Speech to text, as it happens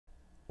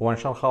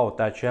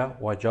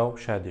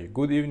Shadi.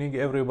 Good evening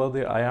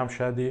everybody, I am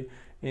Shadi.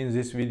 In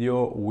this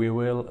video we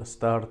will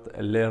start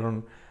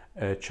learn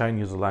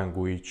Chinese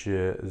language.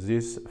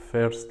 This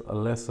first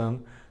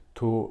lesson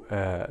to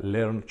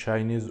learn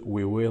Chinese,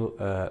 we will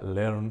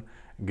learn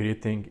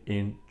greeting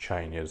in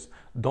Chinese.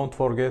 Don't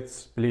forget,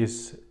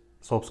 please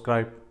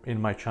subscribe in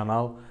my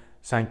channel.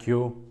 Thank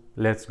you.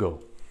 Let's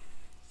go.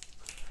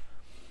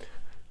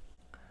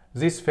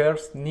 This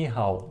first, ni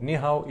hao. Ni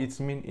hao, it's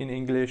mean in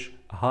English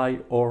hi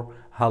or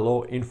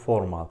hello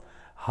informal.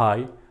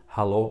 Hi,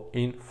 hello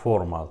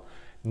informal.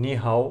 Ni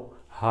hao,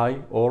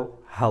 hi or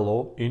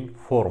hello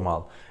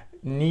informal.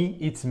 Ni,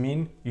 it's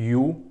mean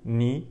you,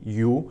 ni,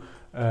 you.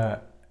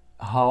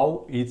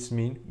 How, it's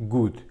mean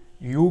good.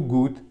 You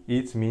good,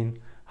 it's mean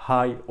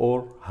hi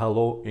or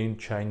hello in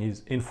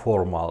Chinese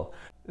informal.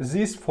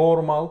 This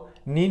formal,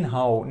 nin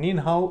hao. Nin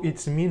hao,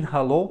 it's mean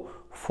hello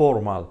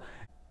formal.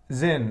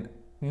 Then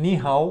ni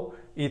hao,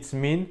 it's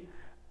mean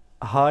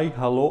hi,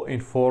 hello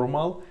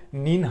informal.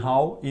 Nin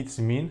hao, it's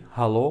mean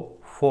hello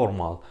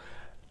formal.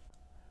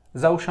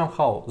 Zao shan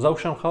hao. Zao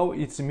shan hao,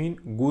 it's mean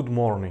good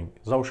morning.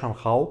 Zao shan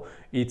hao,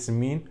 it's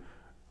mean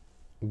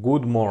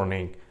good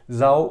morning.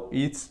 Zao,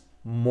 it's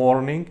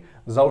morning.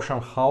 Zao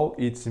shan hao,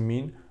 it's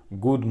mean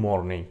good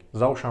morning.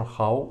 Zao shan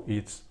hao,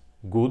 it's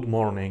good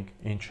morning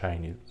in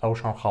Chinese. Zao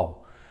shan hao.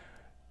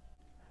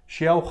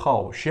 Xiao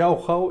hao.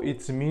 Xiao hao,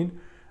 it's mean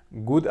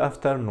good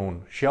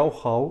afternoon. Xiao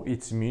hao,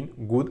 it's mean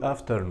good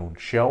afternoon.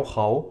 Xiao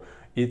hao,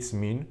 it's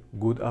mean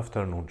good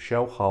afternoon.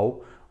 Xiao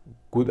hao,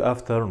 good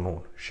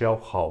afternoon.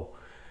 Xiao hao.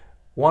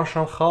 Wan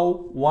shan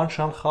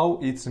hao,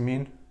 it's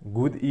mean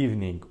good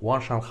evening.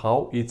 Wan shan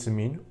hao, it's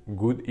mean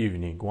good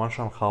evening. Wan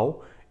shan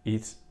hao,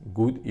 it's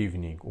good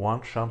evening.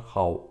 Wan shan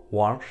hao,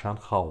 wan shan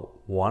hao,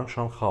 wan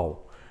shan hao,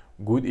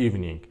 good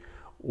evening.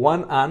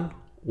 Wan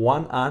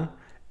an,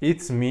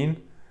 it's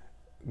mean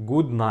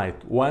good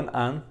night. Wan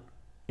an,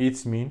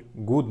 it's mean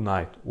good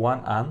night.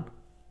 Wan an,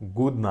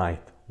 good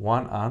night.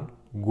 Wan an,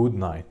 good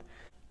night.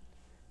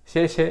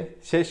 Xie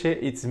xie,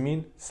 it's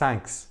mean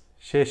thanks.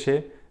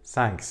 Xie,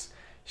 thanks.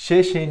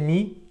 Xie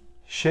ni,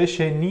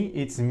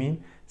 it's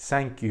mean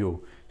thank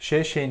you.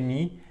 Xie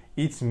ni,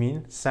 it's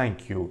mean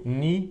thank you.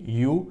 Ni,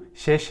 you,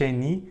 xie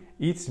ni,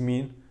 it's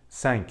mean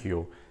thank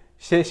you.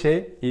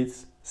 Xie,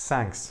 it's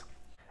thanks.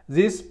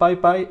 This bye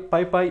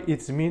bye,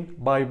 it's mean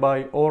bye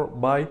bye or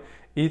bye.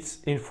 It's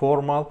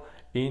informal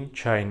in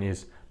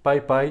Chinese. Bye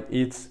bye,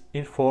 it's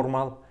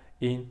informal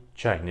in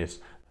Chinese.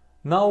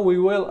 Now we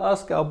will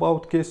ask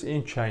about case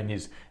in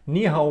Chinese.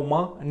 Ni hao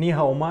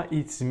ma,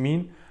 it's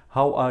mean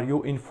how are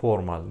you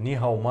informal. Ni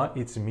hao ma,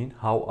 it's mean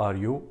how are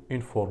you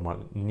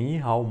informal. Ni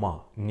hao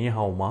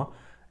ma,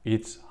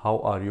 it's how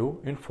are you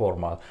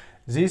informal.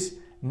 This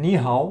ni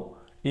hao,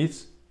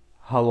 it's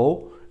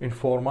hello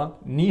informal.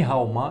 Ni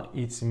hao ma,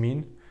 it's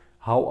mean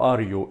how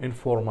are you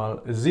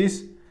informal.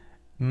 This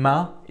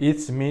ma,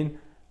 it's mean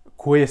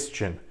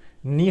question.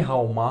 Ni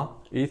hao ma,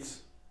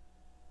 it's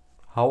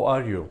how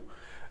are you.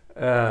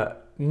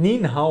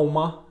 Nin hao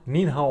ma,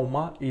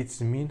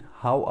 it's mean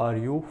how are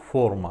you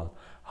formal.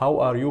 How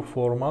are you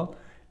formal.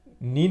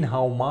 Nin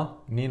hao ma,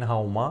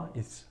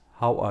 it's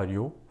how are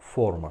you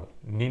formal.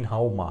 Nin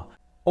hao ma.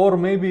 Or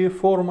maybe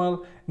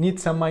formal,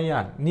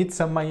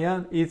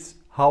 nitsamayan, it's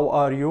how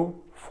are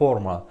you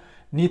formal.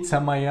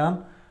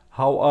 Nitsamayan,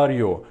 how are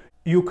you.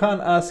 You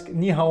can ask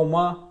ni hao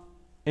ma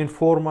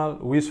informal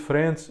with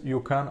friends,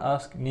 you can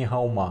ask ni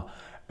hao ma.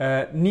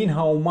 Nin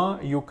hao ma,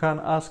 you can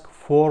ask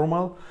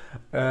formal.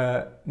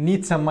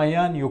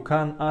 Nitsamayan, you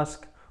can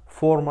ask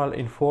formal,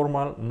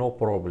 informal, no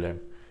problem.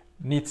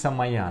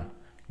 Nitsamayan,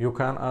 you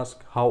can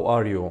ask how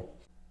are you.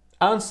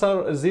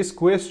 Answer this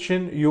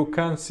question, you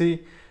can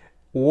see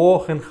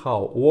wochen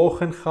hao.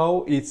 Wochen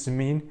hao, it's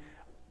mean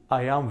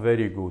I am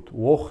very good.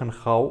 Wochen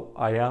hao,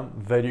 I am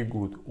very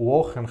good.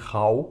 Wochen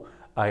hao,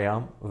 I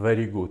am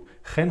very good.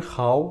 Hen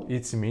hao,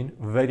 it's mean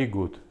very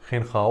good.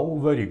 Hen hao,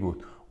 very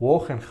good.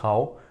 Wochen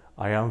hao,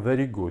 I am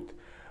very good.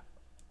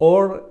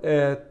 Or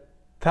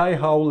tai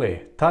hao le.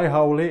 Tai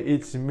hao le,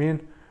 it's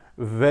mean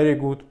very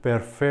good,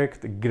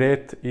 perfect,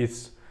 great.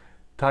 It's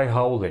tai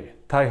hao le.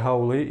 Tai hao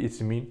le,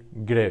 it's mean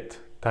great.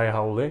 Tai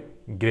hao le,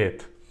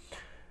 great.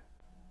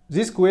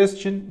 This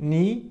question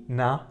ni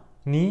na,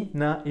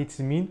 it's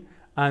mean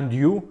and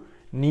you.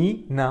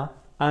 Ni na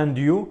and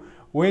you.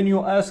 When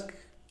you ask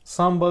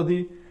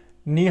somebody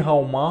ni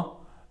hao ma,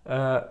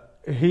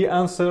 he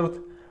answered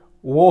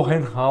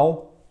wohen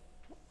hao,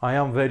 I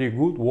am very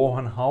good.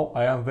 Wohen hao,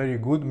 I am very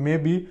good.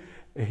 Maybe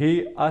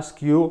he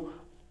asked you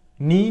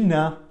ni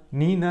na,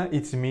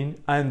 it's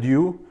mean and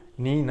you.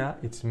 Ni na,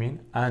 it's mean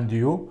and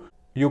you.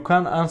 You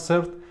can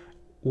answer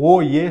wo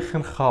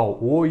yechen hao.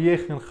 Wo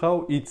yechen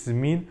hao, it's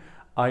mean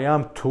I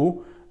am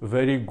too,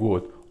 very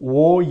good.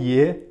 Wo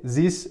ye,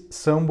 this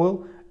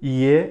symbol,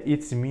 ye,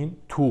 it's mean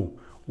too.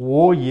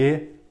 Wo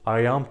ye,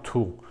 I am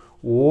too.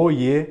 Wo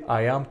ye,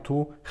 I am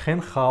too. Hen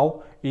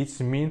hao, it's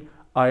mean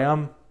I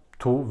am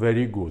too,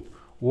 very good.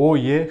 Wo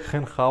ye,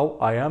 hen hao,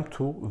 I am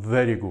too,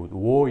 very good.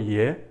 Wo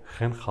ye,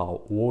 hen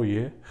hao. Wo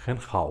ye, hen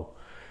hao.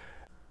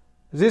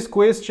 This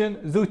question,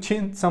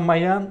 Zuchin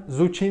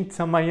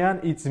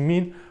Tsamayan, it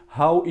mean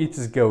how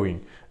it's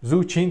going.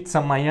 Zuchin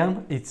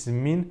Tsamayan, it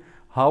mean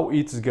how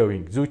it's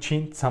going.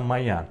 Zuchin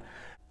Tsamayan.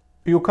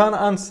 You can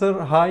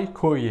answer Hai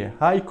Koye.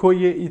 Hai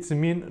Koye, it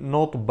mean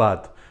not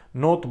bad.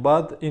 Not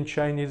bad in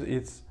Chinese,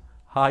 it's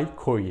Hai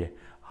Koye.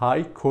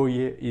 Hai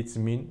Koye, it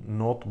mean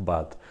not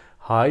bad.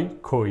 Hai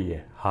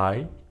Koye.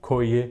 Hai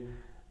Koye,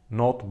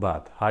 not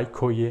bad. Hai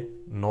Koye,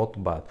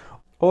 not bad.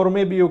 Or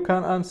maybe you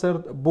can answer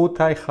Bu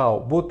Tai Hao.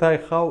 Bu Tai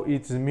Hao,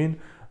 it mean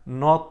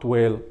not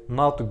well,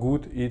 not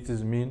good. It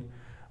mean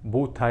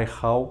Bu Tai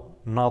Hao,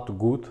 not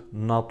good,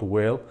 not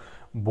well.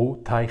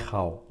 Bu Tai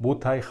Hao. Bu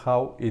Tai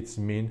Hao, it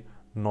mean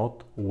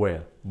not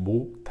well.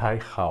 Bu Tai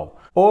Hao.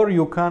 Or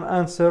you can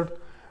answer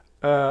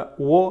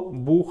Wo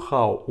Bu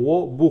Hao.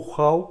 Wo Bu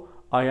Hao,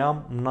 I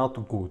am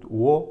not good.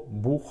 Wo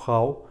Bu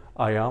Hao,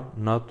 I am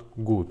not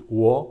good.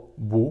 Wo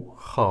Bu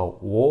Hao.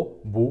 Wo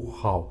Bu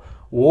Hao.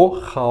 Wo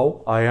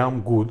Hao, I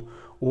am good.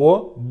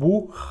 Wo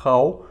Bu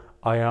Hao,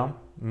 I am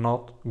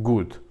not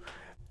good.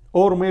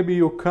 Or maybe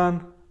you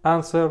can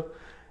answer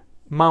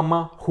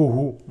Mama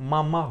Huhu.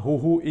 Mama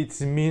Huhu, it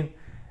mean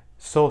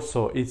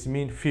so-so. It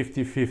mean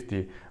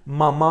 50-50.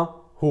 Mama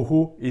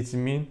Huhu, it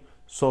mean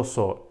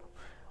so-so.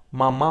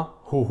 Mama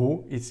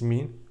Huhu, it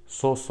mean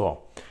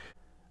so-so.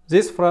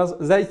 This phrase,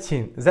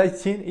 Zaitin.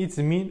 Zaitin, it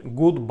mean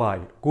goodbye.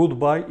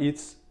 Goodbye,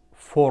 it's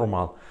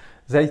formal.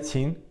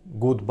 Zaitin,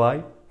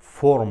 goodbye,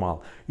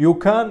 formal. You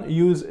can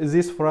use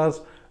this phrase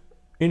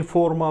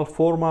informal,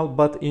 formal,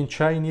 but in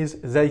Chinese,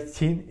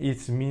 Zaitin,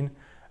 it mean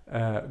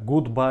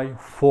goodbye,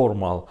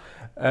 formal.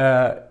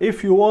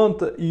 If you want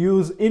to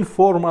use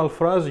informal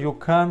phrase, you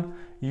can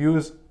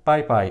use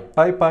bye bye.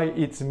 Bye bye,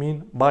 it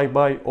mean bye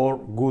bye or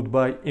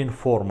goodbye,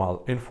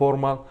 informal.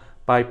 Informal,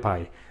 bye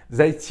bye.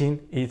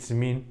 Zaitin, it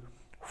mean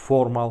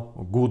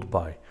formal,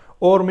 goodbye.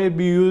 Or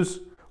maybe use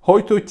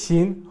Hoito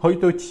Chin.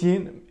 Hoito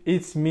Chin,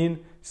 it mean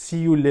see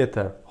you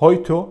later.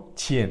 Hoito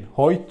Chin.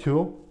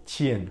 Hoito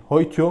Chin.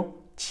 Hoito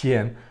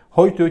Chin.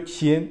 Hoito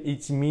Chin,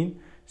 it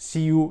mean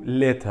see you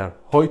later.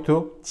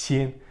 Hoito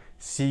Chin,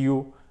 see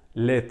you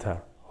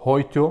later.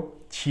 Hoito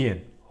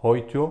Chin.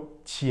 Hoito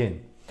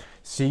Chin.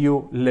 See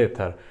you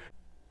later.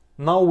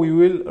 Now we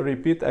will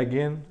repeat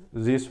again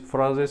these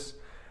phrases.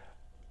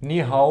 Ni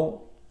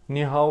hao.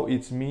 Ni hao,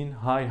 it mean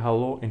hi,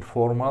 hello,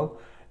 informal.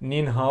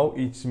 Nin hao,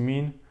 it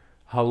mean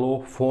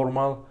hello,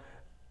 formal.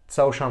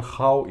 Cao shan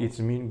hao, it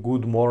mean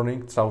good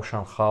morning. Cao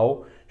shan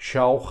hao.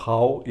 Xiao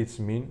hao, it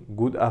mean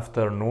good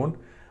afternoon.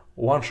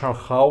 Wan shan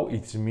hao,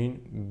 it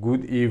mean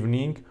good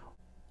evening.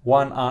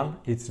 Wan an,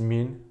 it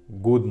mean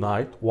good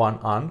night. Wan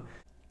an.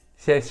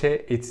 Xie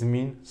xie, it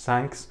mean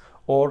thanks.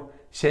 Or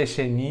xie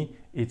xie ni,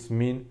 it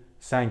mean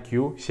thank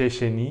you. Xie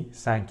xie ni,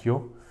 thank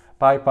you.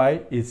 Bye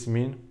bye, it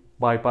mean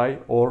bye bye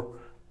or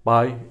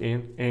bye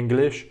in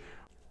English.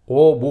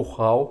 Wo bu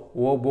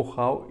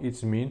hao,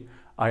 it mean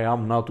I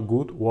am not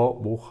good. Wo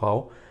bu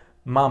hao.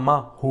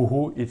 Mama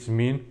hu, it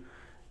mean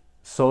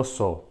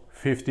so-so,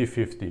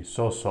 50-50,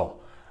 so-so.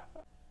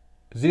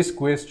 This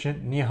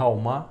question, ni hao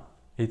ma,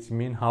 it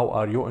mean how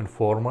are you,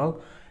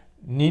 informal.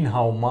 Nin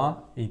hao ma,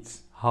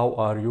 it's how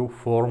are you,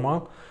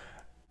 formal.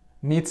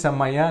 Ni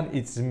tsamayan,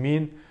 it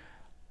mean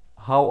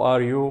how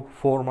are you,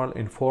 formal,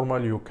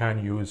 informal. You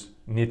can use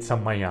ni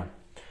tsamayan.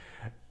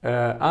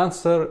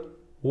 Answer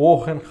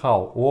Wochen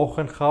hao.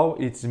 Wochen hao,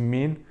 it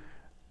mean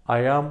I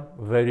am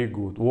very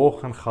good.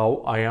 Wochen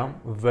hao, I am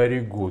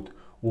very good.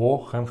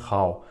 Wochen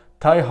hao.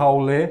 Tai hao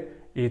le,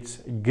 it's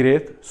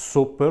great,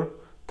 super.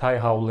 Tai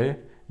hao le,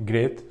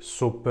 great,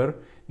 super.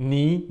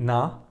 Ni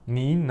na,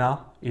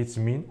 it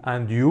mean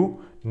and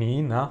you.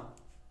 Ni na,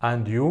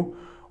 and you.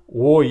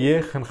 Wo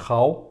ye hen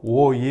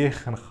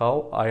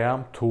hao, I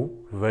am too,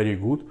 very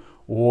good.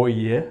 Wo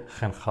ye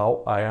hen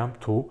hao, I am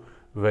too,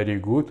 very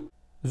good.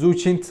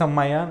 Zuchin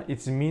Tsamayan,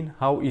 it mean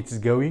how it's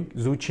going.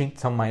 Zuchin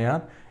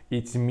Tsamayan,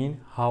 it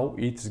mean how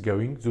it's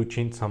going.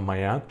 Zuchin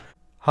Tsamayan.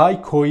 Hai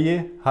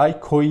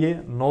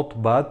Koye, not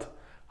bad.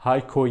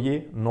 Hai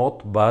Koye,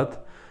 not bad.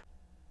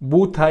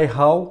 Bu Tai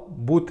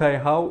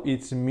Hao,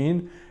 it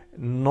mean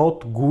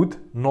not good,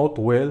 not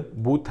well.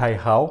 Bu Tai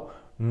Hao,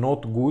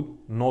 not good,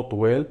 not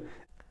well.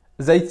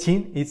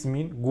 Zaitin, it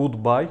mean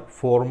goodbye,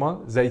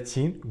 formal.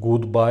 Zaitin,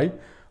 goodbye.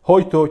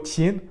 Hoito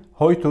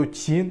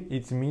Chin,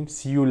 it means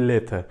see you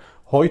later.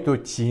 Hoito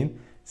Chin,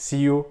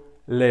 see you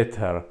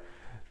later.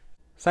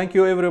 Thank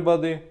you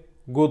everybody.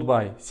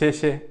 Goodbye. Xie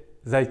xie.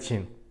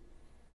 Zaitin.